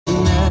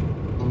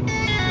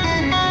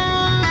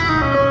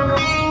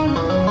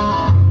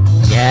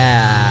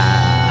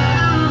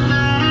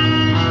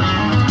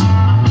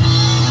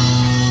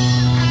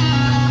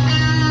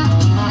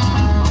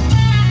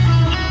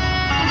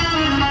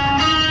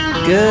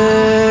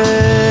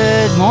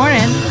Good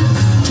morning.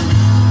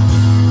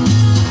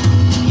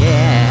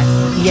 Yeah.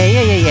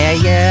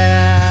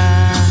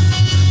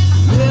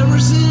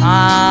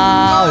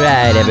 All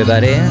right,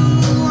 everybody.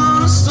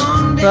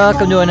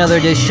 Welcome to another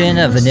edition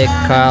of the Nick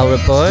Kyle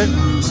Report.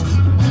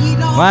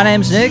 My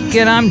name's Nick,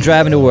 and I'm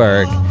driving to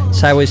work.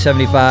 It's Highway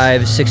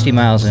 75, 60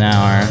 miles an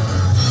hour.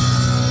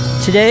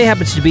 Today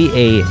happens to be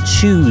a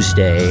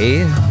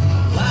Tuesday,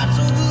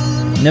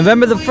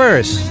 November the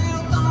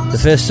 1st. The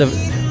 1st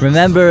of...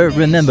 Remember,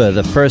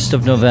 the 1st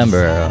of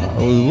November.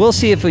 We'll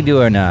see if we do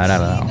or not. I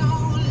don't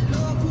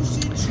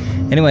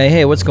know. Anyway,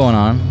 hey, what's going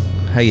on?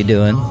 How you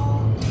doing?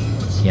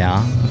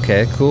 Yeah?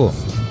 Okay, cool.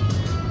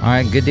 All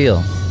right, good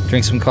deal.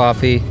 Drink some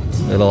coffee.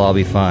 It'll all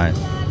be fine.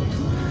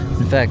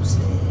 In fact,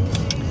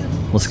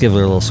 let's give it a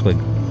little swig.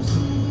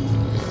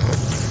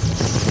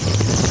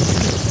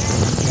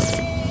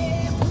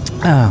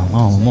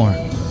 Oh, more.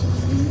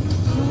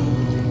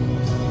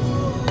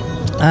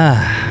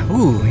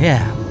 Ooh,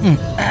 yeah.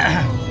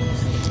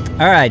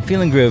 All right,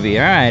 feeling groovy.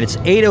 All right, it's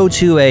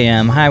 8:02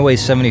 a.m., Highway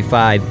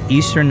 75,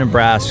 eastern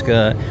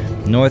Nebraska,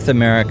 North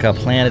America,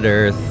 planet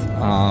Earth,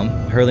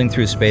 hurling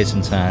through space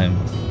and time.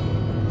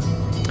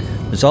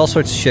 There's all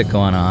sorts of shit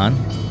going on.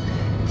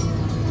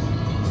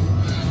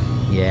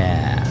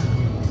 Yeah.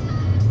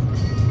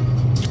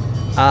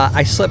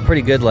 I slept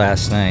pretty good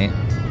last night.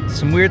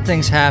 Some weird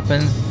things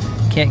happened.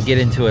 Can't get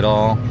into it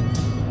all.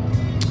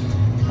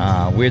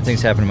 Weird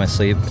things happen in my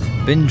sleep.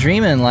 Been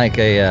dreaming like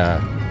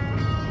a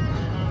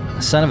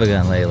son of a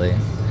gun lately.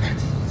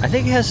 I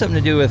think it has something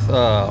to do with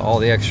all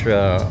the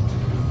extra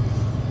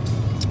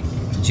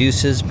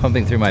juices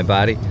pumping through my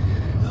body.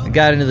 I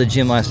got into the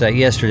gym last night.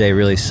 Yesterday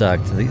really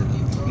sucked.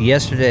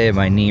 Yesterday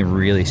my knee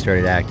really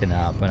started acting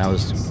up, and I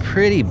was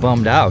pretty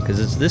bummed out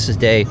because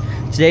today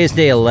is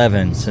day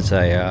 11 since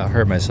I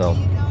hurt myself.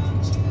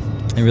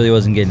 It really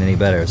wasn't getting any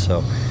better.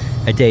 So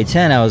at day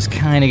 10 I was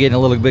kind of getting a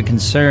little bit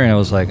concerned. I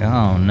was like,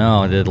 oh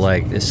no,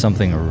 is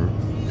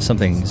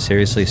something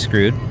seriously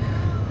screwed?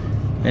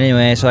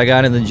 Anyway, so I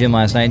got into the gym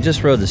last night and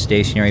just rode the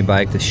stationary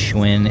bike, the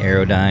Schwinn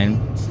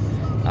Aerodyne,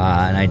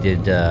 and I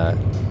did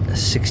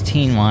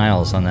 16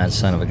 miles on that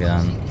son of a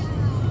gun.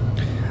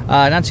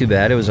 Not too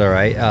bad. It was all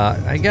right.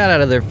 I got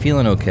out of there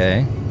feeling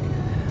okay.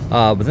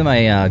 But then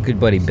my good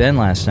buddy Ben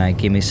last night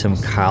gave me some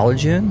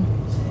collagen.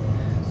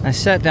 I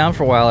sat down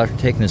for a while after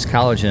taking this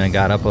collagen. I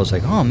got up. I was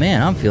like, oh,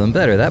 man, I'm feeling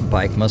better. That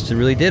bike must have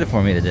really did it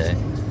for me today.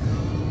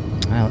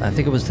 I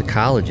think it was the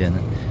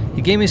collagen.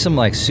 He gave me some,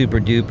 like,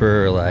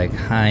 super-duper, like,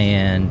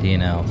 high-end,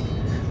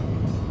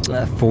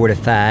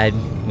 fortified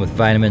with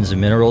vitamins and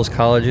minerals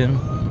collagen.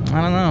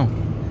 I don't know.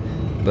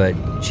 But,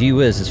 gee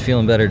whiz, it's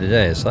feeling better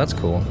today, so that's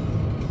cool.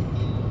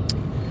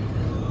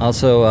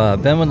 Also,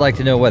 Ben would like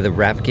to know why the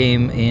rap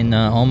game in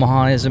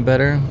Omaha isn't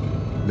better.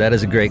 That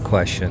is a great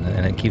question,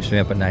 and it keeps me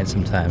up at night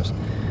sometimes,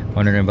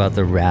 wondering about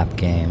the rap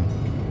game.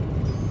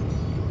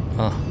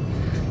 Oh,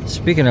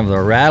 speaking of the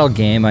rattle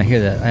game, I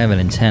hear that I have an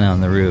antenna on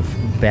the roof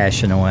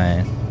bashing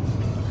away.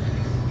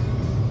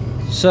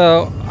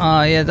 So,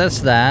 yeah,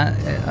 that's that.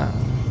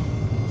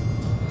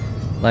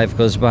 Life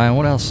goes by.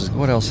 What else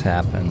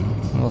happened?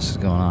 What else is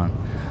going on?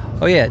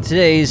 Oh, yeah,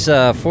 today's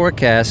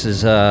forecast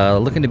is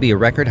looking to be a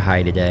record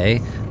high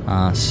today,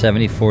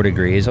 74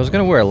 degrees. I was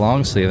going to wear a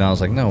long sleeve, and I was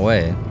like, no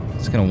way.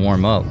 It's going to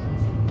warm up.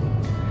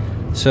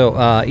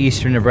 So,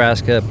 eastern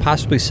Nebraska,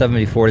 possibly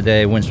 74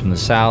 today. Winds from the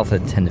south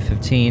at 10 to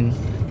 15.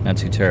 Not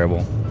too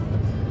terrible.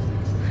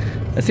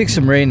 I think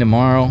some rain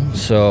tomorrow,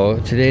 so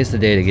today's the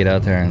day to get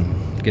out there and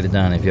get it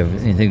done if you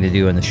have anything to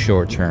do in the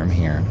short term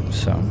here.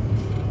 So,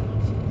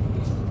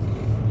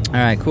 all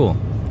right, cool.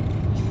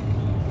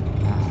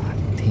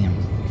 Damn.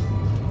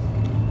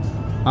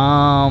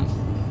 All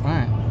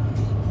right.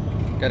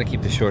 Got to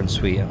keep it short and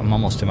sweet. I'm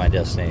almost to my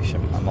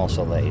destination. I'm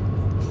also late.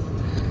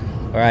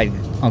 All right,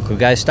 Uncle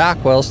Guy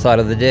Stockwell's thought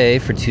of the day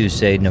for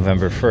Tuesday,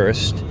 November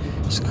 1st.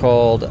 It's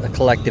called A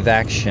Collective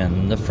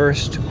Action. The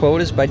first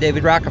quote is by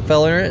David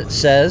Rockefeller. It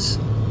says,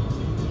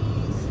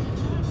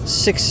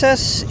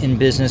 "Success in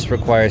business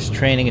requires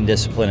training and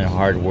discipline and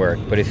hard work.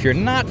 But if you're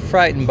not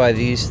frightened by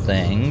these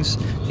things,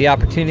 the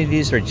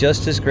opportunities are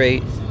just as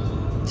great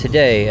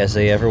today as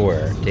they ever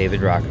were."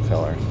 David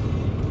Rockefeller.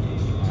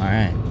 All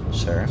right,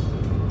 sir.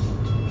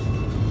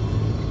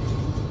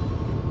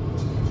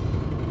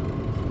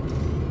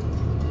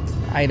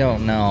 I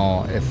don't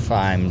know if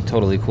I'm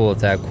totally cool with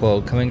that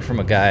quote coming from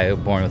a guy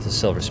born with a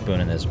silver spoon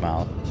in his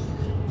mouth.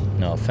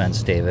 No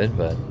offense, David,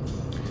 but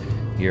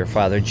your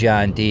father,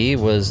 John D.,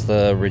 was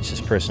the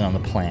richest person on the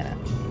planet.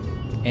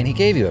 And he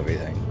gave you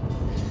everything.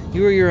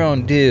 You were your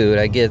own dude,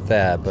 I get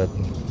that, but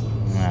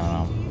I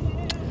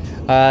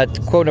don't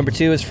know. Quote number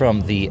 2 is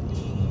from the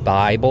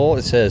Bible.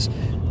 It says,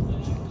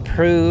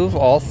 prove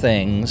all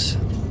things.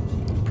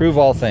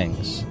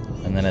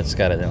 And then it's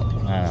got an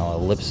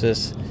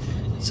ellipsis.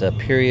 It's a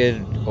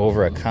period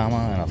over a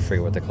comma, and I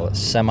forget what they call it,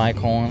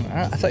 semicolon.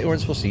 I thought you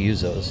weren't supposed to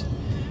use those.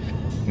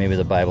 Maybe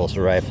the Bible's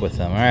rife with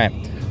them. All right.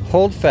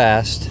 Hold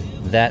fast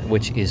that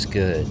which is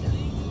good.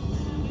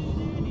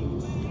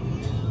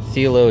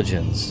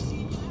 Theologians.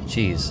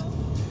 Geez.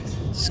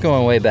 It's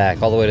going way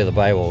back, all the way to the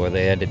Bible, where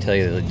they had to tell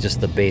you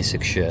just the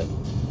basic shit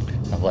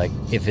of like,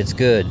 if it's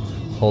good,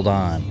 hold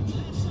on.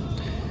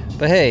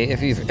 But hey,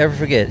 if you ever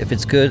forget, if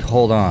it's good,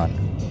 hold on.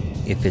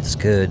 If it's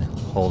good,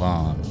 hold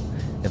on.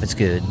 If it's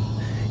good,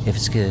 if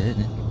it's good,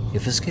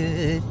 if it's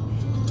good,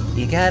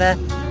 you gotta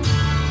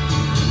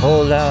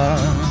hold on.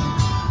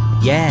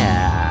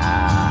 Yeah.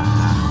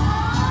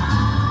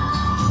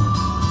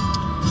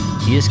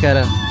 You just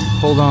gotta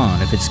hold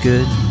on. If it's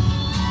good,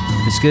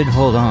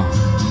 hold on.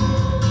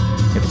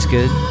 If it's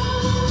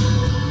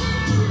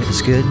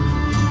good,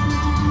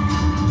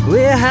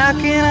 well, how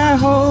can I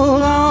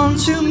hold on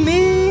to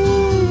me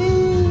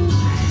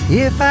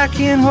if I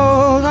can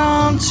hold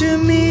on to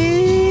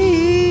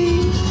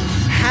me?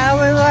 How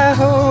will I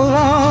hold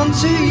on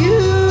to you?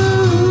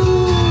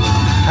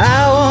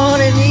 I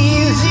want an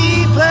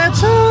easy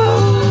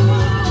plateau,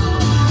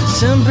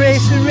 some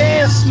place to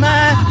rest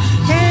my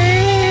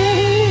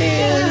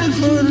head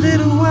for a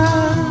little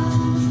while.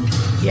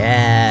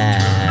 Yeah.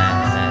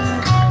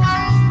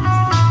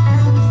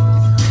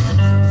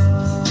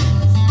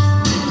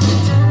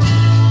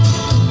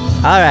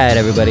 All right,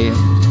 everybody.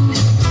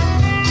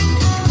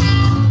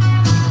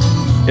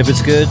 If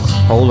it's good,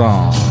 hold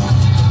on.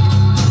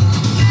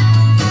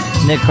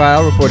 Nick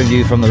Kyle reporting to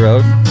you from the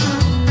road.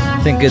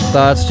 Think good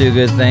thoughts, do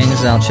good things,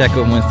 and I'll check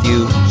in with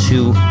you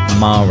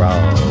tomorrow.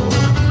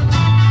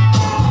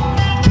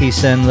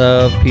 Peace and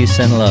love, peace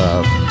and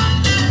love.